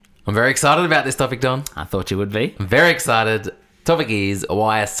I'm very excited about this topic, Don. I thought you would be. I'm very excited. Topic is,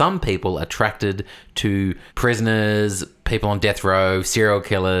 why are some people attracted to prisoners, people on death row, serial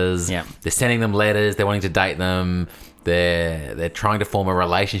killers? Yeah. They're sending them letters. They're wanting to date them. They're trying to form a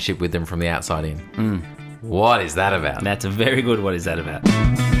relationship with them from the outside in. What is that about? That's a very good what is that about?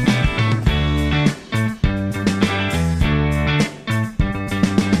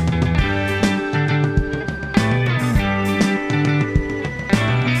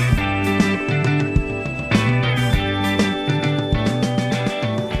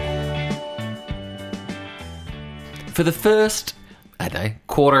 For the first, I don't know,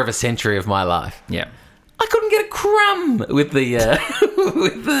 quarter of a century of my life, Yeah. I couldn't get a crumb with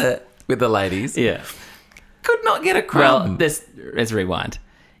the with the ladies. Yeah. Could not get a Well, crumb. let's rewind.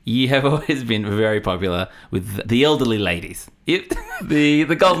 You have always been very popular with the elderly ladies.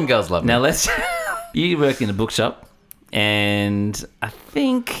 The Golden Girls love me. Now you worked in a bookshop, and I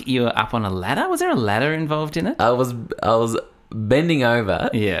think you were up on a ladder. Was there a ladder involved in it? I was bending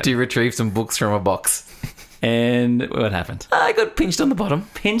over Yeah. to retrieve some books from a box. And what happened? I got pinched on the bottom.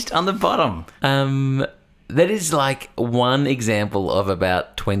 Pinched on the bottom. That is like one example of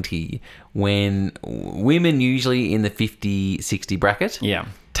about 20 when women, usually in the 50, 60 bracket, Yeah.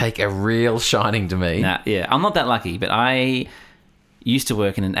 take a real shining to me. Nah, yeah, I'm not that lucky, but I used to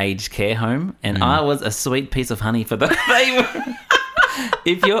work in an aged care home, and I was a sweet piece of honey for them. They were,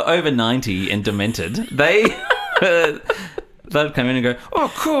 if you're over 90 and demented, they'd come in and go, "Oh,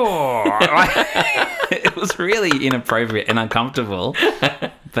 cool." It was really inappropriate and uncomfortable,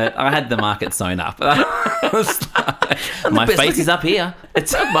 but I had the market sewn up. I was like, my face is up here.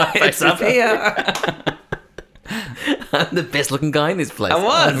 It's up here. I'm the best looking guy in this place. I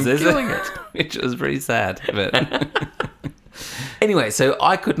was I'm killing it. which was pretty sad. But Anyway, so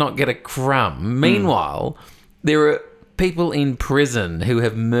I could not get a crumb. Meanwhile, there are people in prison who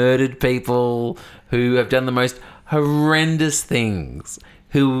have murdered people, who have done the most horrendous things,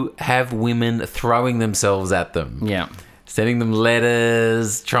 who have women throwing themselves at them. yeah, Sending them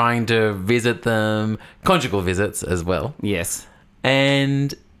letters, trying to visit them, conjugal visits as well. yes,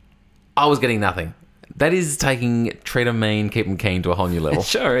 And I was getting nothing. That is taking treat 'em mean, keep 'em keen to a whole new level. it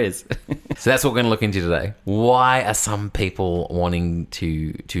sure is. So that's what we're going to look into today. Why are some people wanting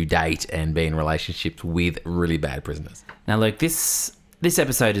to date and be in relationships with really bad prisoners? Now, look, this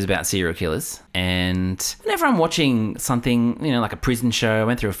episode is about serial killers, and whenever I'm watching something, like a prison show, I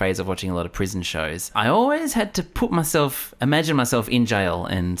went through a phase of watching a lot of prison shows. I always had to imagine myself in jail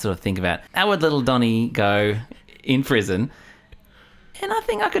and sort of think about how would little Donnie go in prison. And I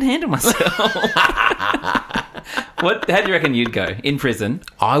think I could handle myself. How do you reckon you'd go in prison?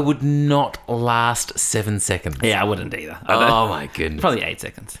 I would not last 7 seconds. Yeah, I wouldn't either. Oh my goodness. Probably 8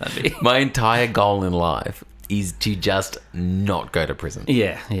 seconds. That'd be. My entire goal in life is to just not go to prison.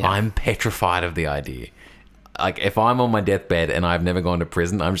 Yeah. I'm petrified of the idea. Like, if I'm on my deathbed and I've never gone to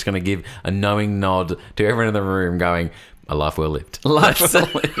prison, I'm just going to give a knowing nod to everyone in the room going, a life well lived.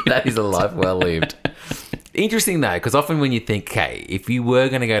 That is a life well lived. Interesting, though, because often when you think, okay, if you were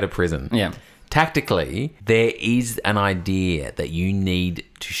going to go to prison, Yeah. tactically, there is an idea that you need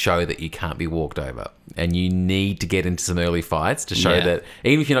to show that you can't be walked over. And you need to get into some early fights to show Yeah. that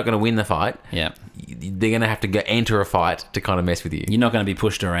even if you're not going to win the fight, Yeah. they're going to have to enter a fight to kind of mess with you. You're not going to be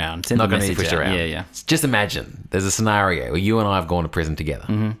pushed around. Send Not the going to be message pushed out. around. Yeah. Just imagine there's a scenario where you and I have gone to prison together.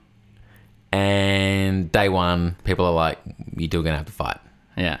 Mm-hmm. And day one, people are like, you're still going to have to fight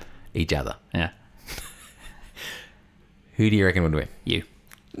Yeah. each other. Yeah. Who do you reckon would win? You.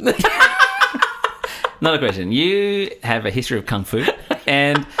 Not a question. You have a history of kung fu,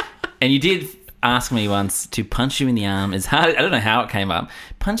 and you did ask me once to punch you in the arm as hard. I don't know how it came up.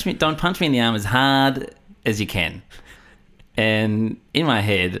 Punch me in the arm as hard as you can. And in my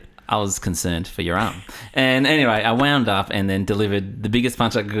head, I was concerned for your arm. And anyway, I wound up and then delivered the biggest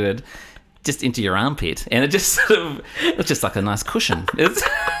punch I could, just into your armpit, and it just it was just like a nice cushion.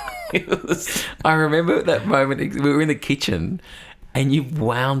 It was. I remember that moment. We were in the kitchen and you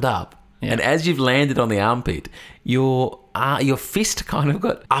wound up. Yeah. And as you've landed on the armpit, your fist kind of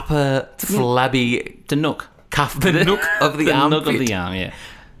got upper flabby The nook. cuff, the nook of the armpit. nook of the arm, yeah.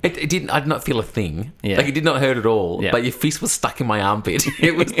 It didn't. I did not feel a thing. Yeah. Like, it did not hurt at all. Yeah. But your fist was stuck in my armpit.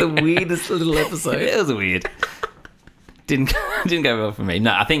 It was the weirdest little episode. It was weird. Didn't go well for me.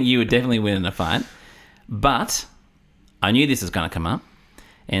 No, I think you would definitely win in a fight. But I knew this was going to come up.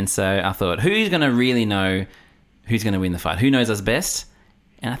 And so I thought, who's going to really know who's going to win the fight? Who knows us best?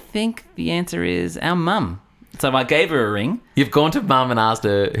 And I think the answer is our mum. So I gave her a ring. You've gone to mum and asked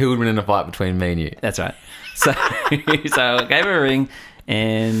her who would win in a fight between me and you. That's right. So, so I gave her a ring,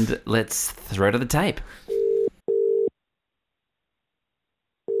 and let's throw to the tape.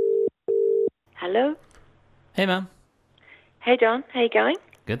 Hello? Hey, Mum. Hey, Don. How you going?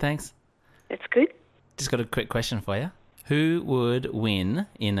 Good, thanks. That's good. Just got a quick question for you. Who would win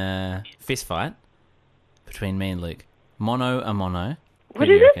in a fist fight between me and Luke? Mono a mono. What Who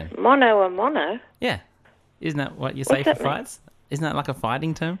do is you it? reckon? Mono a mono? Yeah. Isn't that what you say What's for that mean? fights? Isn't that like a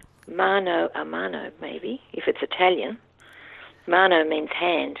fighting term? Mano a mano, maybe, if it's Italian. Mano means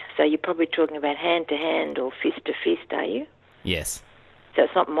hand, so you're probably talking about hand to hand or fist to fist, are you? Yes. So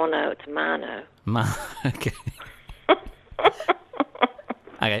it's not mono, it's mano. Okay.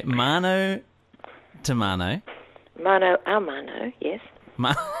 Okay, mano to mano. Mano a mano, yes.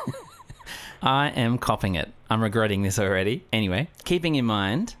 Ma- I am copping it. I'm regretting this already. Anyway, keeping in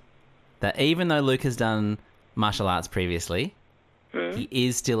mind that even though Luke has done martial arts previously, he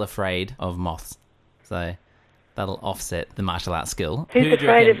is still afraid of moths. So that'll offset the martial arts skill. Who's Who do you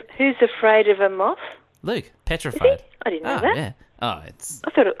afraid reckon- Who's afraid of a moth? Luke, petrified. I didn't know Oh, that. yeah. Oh, it's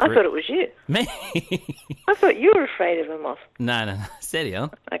I thought it was you. me. I thought you were afraid of a moth. No. Steady on.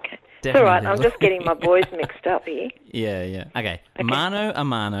 Okay. It's Definitely all right. I'm Luke. just getting my boys mixed up here. Yeah. Okay. Mano a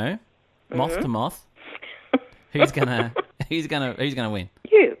mano, moth to moth. Who's gonna win?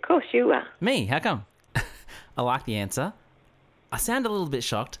 You, of course you are. Me. How come? I like the answer. I sound a little bit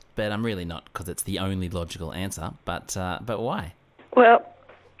shocked, but I'm really not because it's the only logical answer. But why? Well,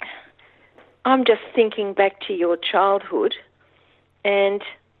 I'm just thinking back to your childhood, and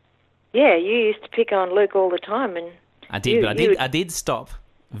yeah, you used to pick on Luke all the time, and I did, You- but you- I did stop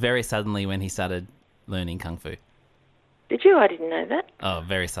very suddenly when he started learning kung fu. did you? I didn't know that. Oh,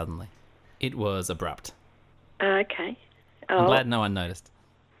 very suddenly. It was abrupt. Okay. I'm Oh, glad no one noticed.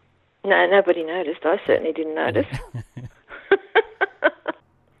 no, nobody noticed. I certainly didn't notice.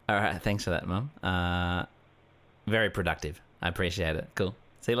 All right, thanks for that, Mum. Very productive. I appreciate it. Cool.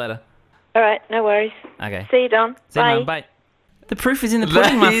 See you later. All right, no worries. Okay. See you, Don. See you, Bye. Mum. Bye. The proof is in the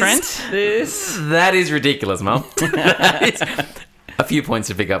pudding, my friend. That is ridiculous, Mum. That is a few points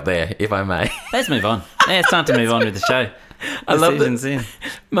to pick up there, if I may. Let's move on. Yeah, it's time to move on with the show. I love Decisions that.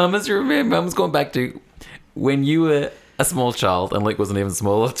 in. Mum's gone back to when you were a small child and Luke wasn't even a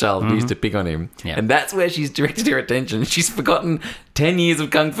smaller child. We used to pick on him. Yeah. And that's where she's directed her attention. She's forgotten 10 years of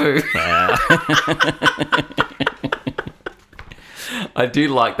Kung Fu. I do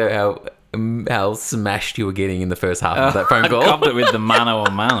like, though, how smashed you were getting in the first half of that phone I call. copped it with the mano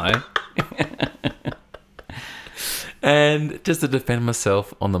a mano. And just to defend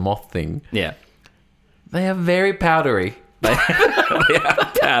myself on the moth thing, Yeah. they are very powdery. They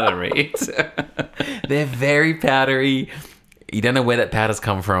are powdery. They're very powdery. You don't know where that powder's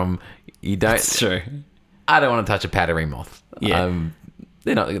come from. You don't. It's true. I don't want to touch a powdery moth. Yeah.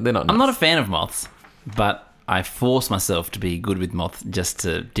 They're not. They're not. I'm not a fan of moths, but I force myself to be good with moths just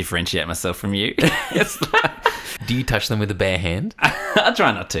to differentiate myself from you. It's like, Do you touch them with a bare hand? I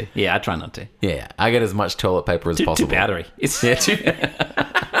try not to. Yeah, I try not to. Yeah. I get as much toilet paper as Too possible. powdery. It's too.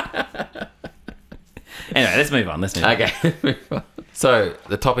 Anyway, let's move on. Okay. So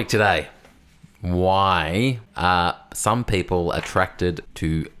the topic today: why are some people attracted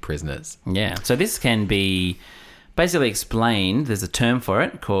to prisoners? Yeah. So this can be basically explained. There's a term for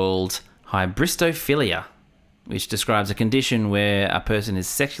it called hybristophilia, which describes a condition where a person is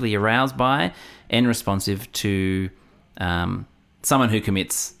sexually aroused by and responsive to someone who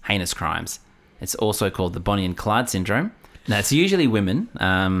commits heinous crimes. It's also called the Bonnie and Clyde syndrome. Now, it's usually women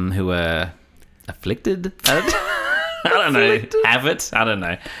who are afflicted. I don't know. Have it? I don't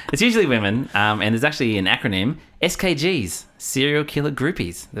know. It's usually women, and there's actually an acronym, SKGs, serial killer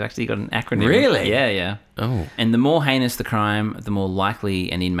groupies. They've actually got an acronym. Really? Yeah. Oh, And the more heinous the crime, the more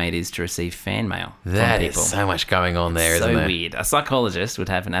likely an inmate is to receive fan mail that from is people. so much going on there, So isn't there? weird. A psychologist would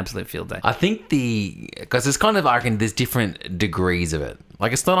have an absolute field day. I think because it's kind of, I reckon there's different degrees of it.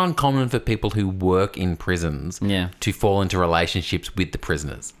 Like, it's not uncommon for people who work in prisons Yeah. to fall into relationships with the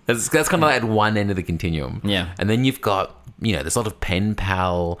prisoners. That's kind of like at one end of the continuum. Yeah. And then you've got, there's a lot of pen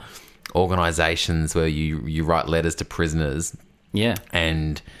pal organizations where you write letters to prisoners Yeah.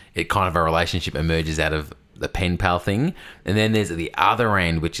 and it kind of a relationship emerges out of the pen pal thing. And then there's the other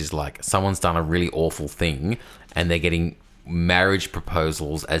end, which is like someone's done a really awful thing and they're getting marriage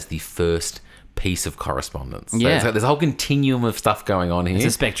proposals as the first piece of correspondence. So Yeah. there's a whole continuum of stuff going on here. It's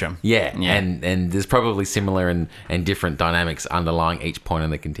a spectrum. Yeah. Yeah. And there's probably similar and different dynamics underlying each point in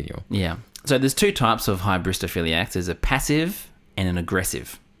the continuum. Yeah. So there's two types of hybristophiliacs. There's a passive and an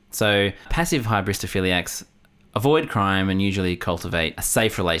aggressive. So passive hybristophiliacs avoid crime and usually cultivate a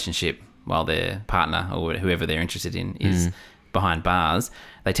safe relationship while their partner or whoever they're interested in is behind bars.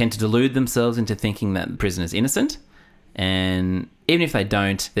 They tend to delude themselves into thinking that the prisoner's innocent, and even if they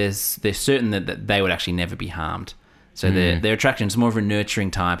don't, they're certain that they would actually never be harmed. So their attraction is more of a nurturing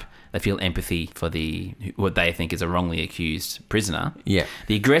type. They feel empathy for what they think is a wrongly accused prisoner. Yeah.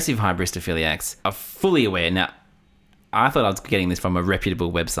 The aggressive hybristophiliacs are fully aware. Now, I thought I was getting this from a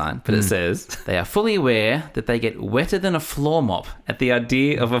reputable website, but it says they are fully aware that they get wetter than a floor mop at the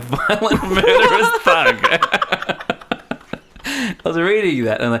idea of a violent, murderous thug. I was reading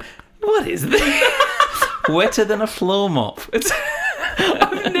that and I'm like, what is this? Wetter than a floor mop.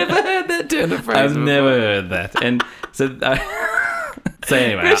 I've never heard that turn of phrase. I've never heard that. And so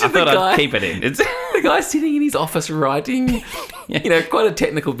anyway, I thought I'd keep it in. It's the guy sitting in his office writing, quite a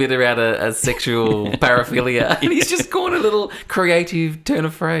technical bit about a sexual paraphilia, and he's just gone a little creative turn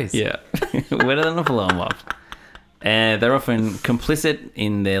of phrase. Yeah. Wetter than a floor mop. And they're often complicit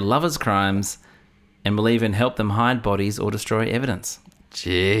in their lovers' crimes and will even help them hide bodies or destroy evidence.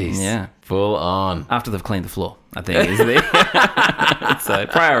 Jeez. Yeah. Full on. After they've cleaned the floor, I think, is the so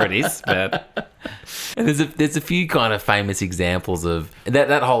priorities. But and there's a few kind of famous examples of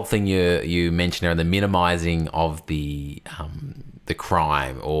that whole thing you mentioned there, the minimizing of the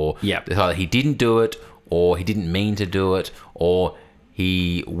crime, or either he didn't do it, or he didn't mean to do it, or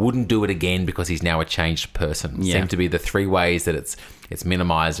he wouldn't do it again because he's now a changed person. Seem to be the three ways that it's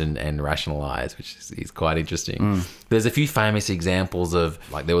minimized and rationalized, which is quite interesting. There's a few famous examples of,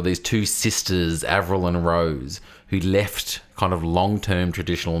 like, there were these two sisters, Avril and Rose, who left kind of long-term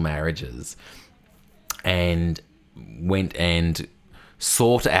traditional marriages and went and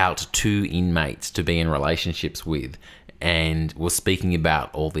sought out two inmates to be in relationships with, and was speaking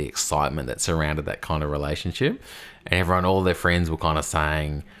about all the excitement that surrounded that kind of relationship. And all their friends were kind of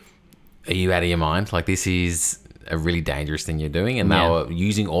saying, are you out of your mind? Like, this is a really dangerous thing you're doing. And they were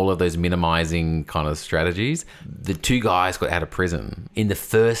using all of those minimizing kind of strategies. The two guys got out of prison. In the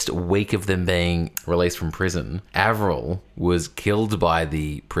first week of them being released from prison, Avril was killed by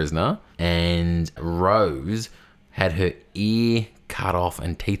the prisoner, and Rose had her ear cut off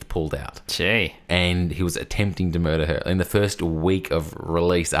and teeth pulled out. Gee. And he was attempting to murder her in the first week of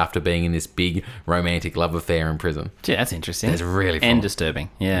release after being in this big romantic love affair in prison. Gee, that's interesting. That's really fun. And disturbing.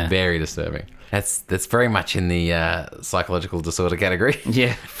 Yeah. Very disturbing. That's very much in the psychological disorder category.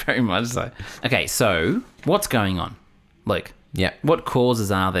 Yeah, very much so. Okay, so what's going on, Luke? Yeah. What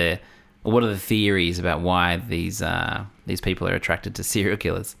causes are there, or what are the theories about why these people are attracted to serial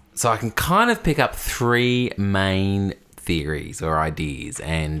killers? So I can kind of pick up three main theories or ideas,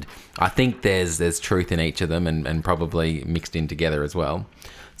 and I think there's truth in each of them, and probably mixed in together as well.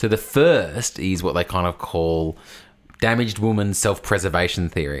 So the first is what they kind of call damaged woman self-preservation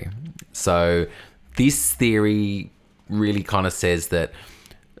theory. So this theory really kind of says that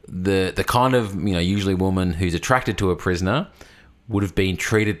the kind of, usually woman who's attracted to a prisoner would have been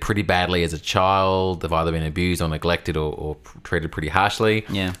treated pretty badly as a child. They've either been abused or neglected or treated pretty harshly.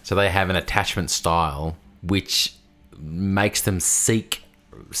 Yeah. So they have an attachment style which makes them seek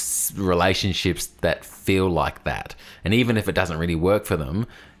relationships that feel like that. And even if it doesn't really work for them,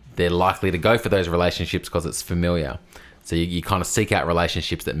 they're likely to go for those relationships because it's familiar. So you kind of seek out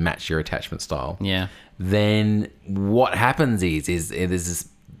relationships that match your attachment style. Yeah. Then what happens is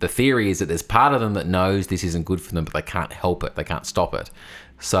the theory is that there's part of them that knows this isn't good for them, but they can't help it. They can't stop it.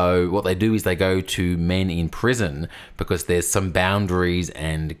 So what they do is they go to men in prison because there's some boundaries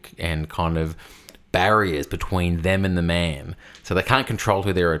and kind of barriers between them and the man. So they can't control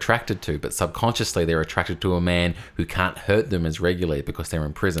who they're attracted to, but subconsciously they're attracted to a man who can't hurt them as regularly because they're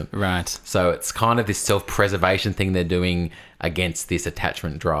in prison. Right. So it's kind of this self-preservation thing they're doing against this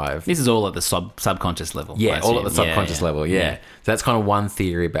attachment drive. This is all at the subconscious level. Yeah, all at the subconscious level, yeah. So that's kind of one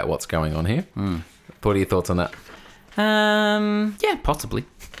theory about what's going on here. What are your thoughts on that? Yeah, possibly.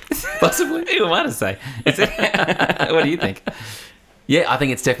 Possibly? Who am I to say? What do you think? Yeah, I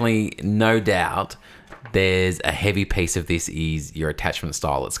think it's definitely, no doubt, there's a heavy piece of this is your attachment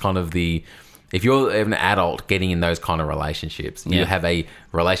style. It's kind of if you're an adult getting in those kind of relationships, you have a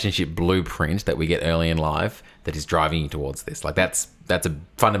relationship blueprint that we get early in life that is driving you towards this. Like that's a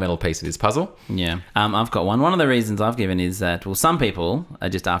fundamental piece of this puzzle. Yeah. I've got one. One of the reasons I've given is that, well, some people are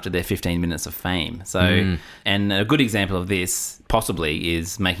just after their 15 minutes of fame. So, and a good example of this possibly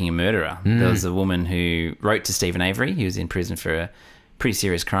is Making a Murderer. There was a woman who wrote to Stephen Avery. He was in prison for a pretty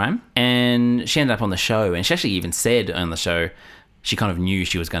serious crime, and she ended up on the show, and she actually even said on the show she kind of knew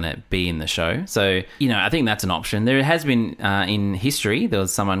she was going to be in the show. So, I think that's an option. There has been, in history, there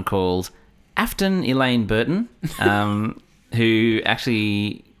was someone called Afton Elaine Burton, who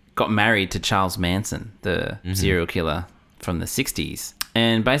actually got married to Charles Manson, the serial killer from the 60s.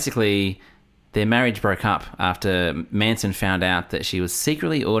 And basically, their marriage broke up after Manson found out that she was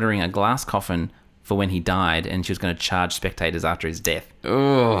secretly ordering a glass coffin for when he died, and she was going to charge spectators after his death.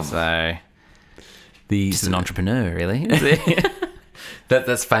 Oh. So Just an entrepreneur, really.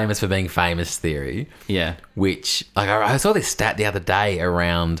 That's famous for being famous theory. Yeah. Which, like, I saw this stat the other day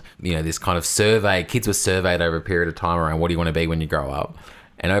around, this kind of survey. Kids were surveyed over a period of time around what do you want to be when you grow up.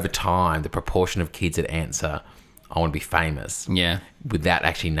 And over time, the proportion of kids that answer, I want to be famous. Yeah. Without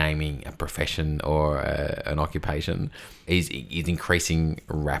actually naming a profession or an occupation is increasing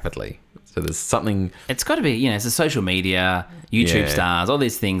rapidly. So there's something... It's got to be, it's the social media, YouTube stars, all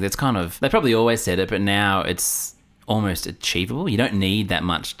these things. It's kind of... They probably always said it, but now it's almost achievable. You don't need that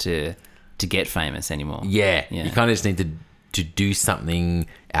much to get famous anymore. Yeah. You kind of just need to do something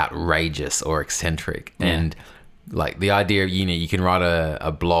outrageous or eccentric. Yeah. And like the idea of, you can write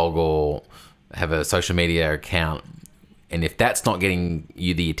a blog or have a social media account, and if that's not getting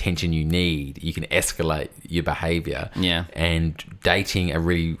you the attention you need, you can escalate your behavior. Yeah. And dating a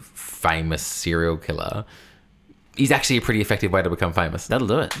really famous serial killer is actually a pretty effective way to become famous. That'll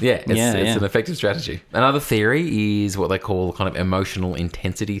do it. Yeah, it's an effective strategy. Another theory is what they call kind of emotional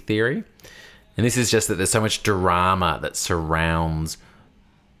intensity theory. And this is just that there's so much drama that surrounds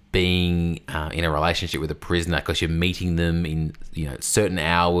being in a relationship with a prisoner, because you're meeting them in certain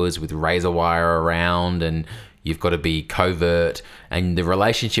hours with razor wire around, and you've got to be covert, and the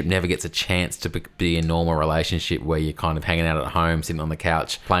relationship never gets a chance to be a normal relationship where you're kind of hanging out at home, sitting on the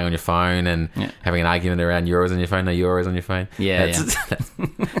couch, playing on your phone and having an argument around euros on your phone, no euros on your phone.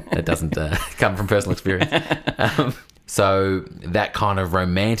 That doesn't come from personal experience. So that kind of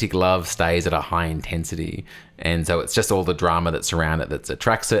romantic love stays at a high intensity. And so it's just all the drama that's around it that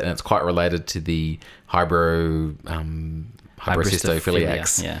attracts it. And it's quite related to the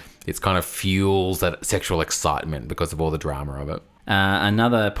hyperocystophiliacs. Yeah. It's kind of fuels that sexual excitement because of all the drama of it.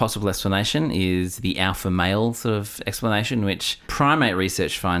 Another possible explanation is the alpha male sort of explanation, which primate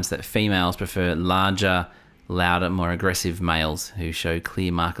research finds that females prefer larger, louder, more aggressive males who show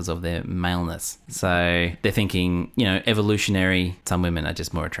clear markers of their maleness. So they're thinking, evolutionary, some women are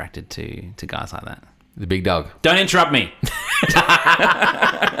just more attracted to guys like that. The big dog. Don't interrupt me.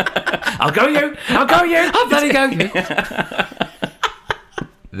 I'll go you. I'll bloody go you.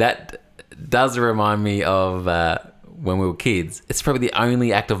 That does remind me of when we were kids. It's probably the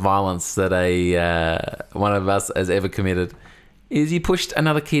only act of violence that one of us has ever committed, is you pushed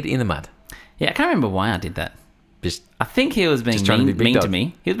another kid in the mud. Yeah, I can't remember why I did that. I think he was being mean to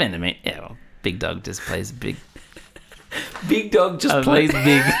me. He was mean to me. Yeah, well, big dog just plays big. Big dog just plays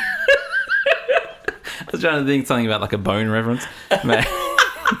big. I was trying to think something about like a bone reference. I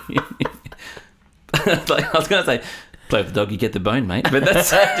was going to say, play with the dog, you get the bone, mate. But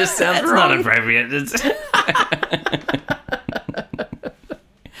that just sounds not appropriate.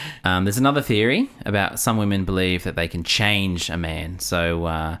 There's another theory about some women believe that they can change a man.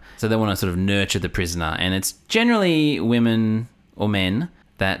 So they want to sort of nurture the prisoner. And it's generally women or men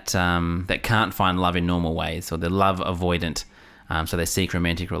that can't find love in normal ways, or they're love avoidant. So they seek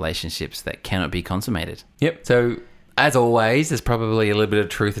romantic relationships that cannot be consummated. Yep. So as always, there's probably a little bit of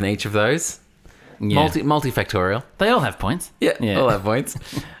truth in each of those. Yeah. Multifactorial. They all have points. Yeah. All have points.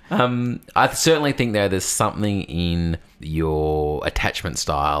 I certainly think there's something in your attachment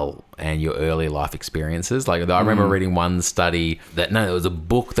style and your early life experiences. Like I remember reading one study there was a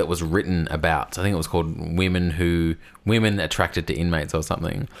book that was written about, I think it was called Women Attracted to Inmates or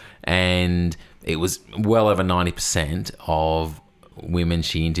something. And it was well over 90% of women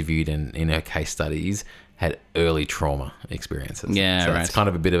she interviewed in her case studies had early trauma experiences. Yeah, so right. It's kind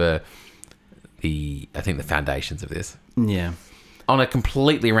of a bit of the foundations of this. Yeah. On a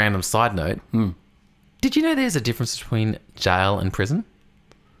completely random side note, did you know there's a difference between jail and prison?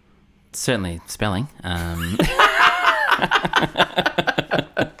 Certainly spelling.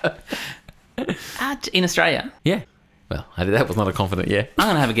 In Australia? Yeah. Well, that was not a confident yeah. I'm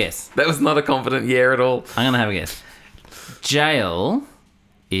going to have a guess. That was not a confident yeah at all. I'm going to have a guess. Jail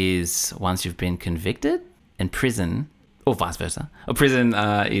is once you've been convicted, and prison, or vice versa. Or prison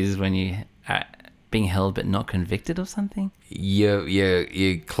is when you are being held but not convicted of something.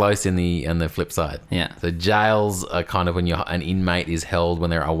 You're close on the flip side. Yeah. So jails are kind of when an inmate is held when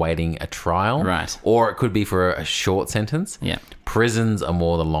they're awaiting a trial. Right. Or it could be for a short sentence. Yeah. Prisons are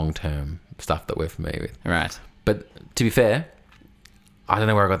more the long-term stuff that we're familiar with. Right. But to be fair, I don't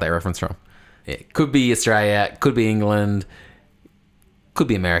know where I got that reference from. It could be Australia, could be England, could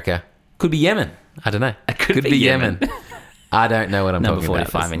be America, could be Yemen. I don't know. It could be Yemen. I don't know what I'm Number talking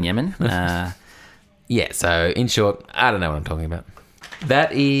about. Number 45 in Yemen. Yeah, so in short, I don't know what I'm talking about.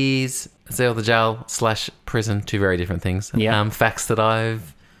 That is the jail / prison, two very different things. Yeah. Facts that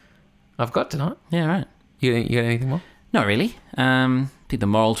I've got tonight. Yeah, right. You got anything more? Not really. I think the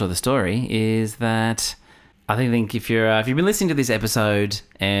moral to the story is that I think if you've been listening to this episode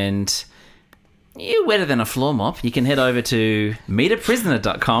and you're wetter than a floor mop, you can head over to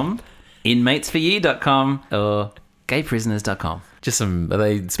meetaprisoner.com, inmatesforyou.com, or gayprisoners.com. Just some. Are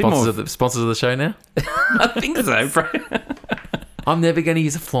they sponsors of the show now? I think so, bro. I'm never going to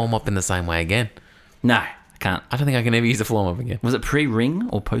use a floor mop in the same way again. No, I can't. I don't think I can ever use a floor mop again. Was it pre-ring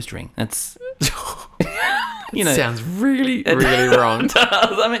or post-ring? That's... Sounds really, really wrong.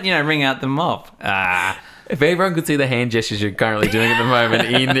 I meant, ring out the mop. If everyone could see the hand gestures you're currently doing at the moment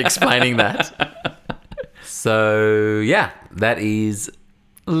in explaining that. So, yeah, that is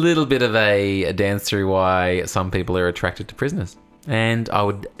a little bit of a dance through why some people are attracted to prisoners. And I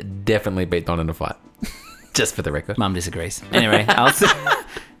would definitely beat Don in a fight. Just for the record. Mum disagrees. Anyway, I'll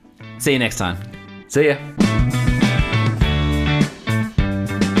see you next time. See ya.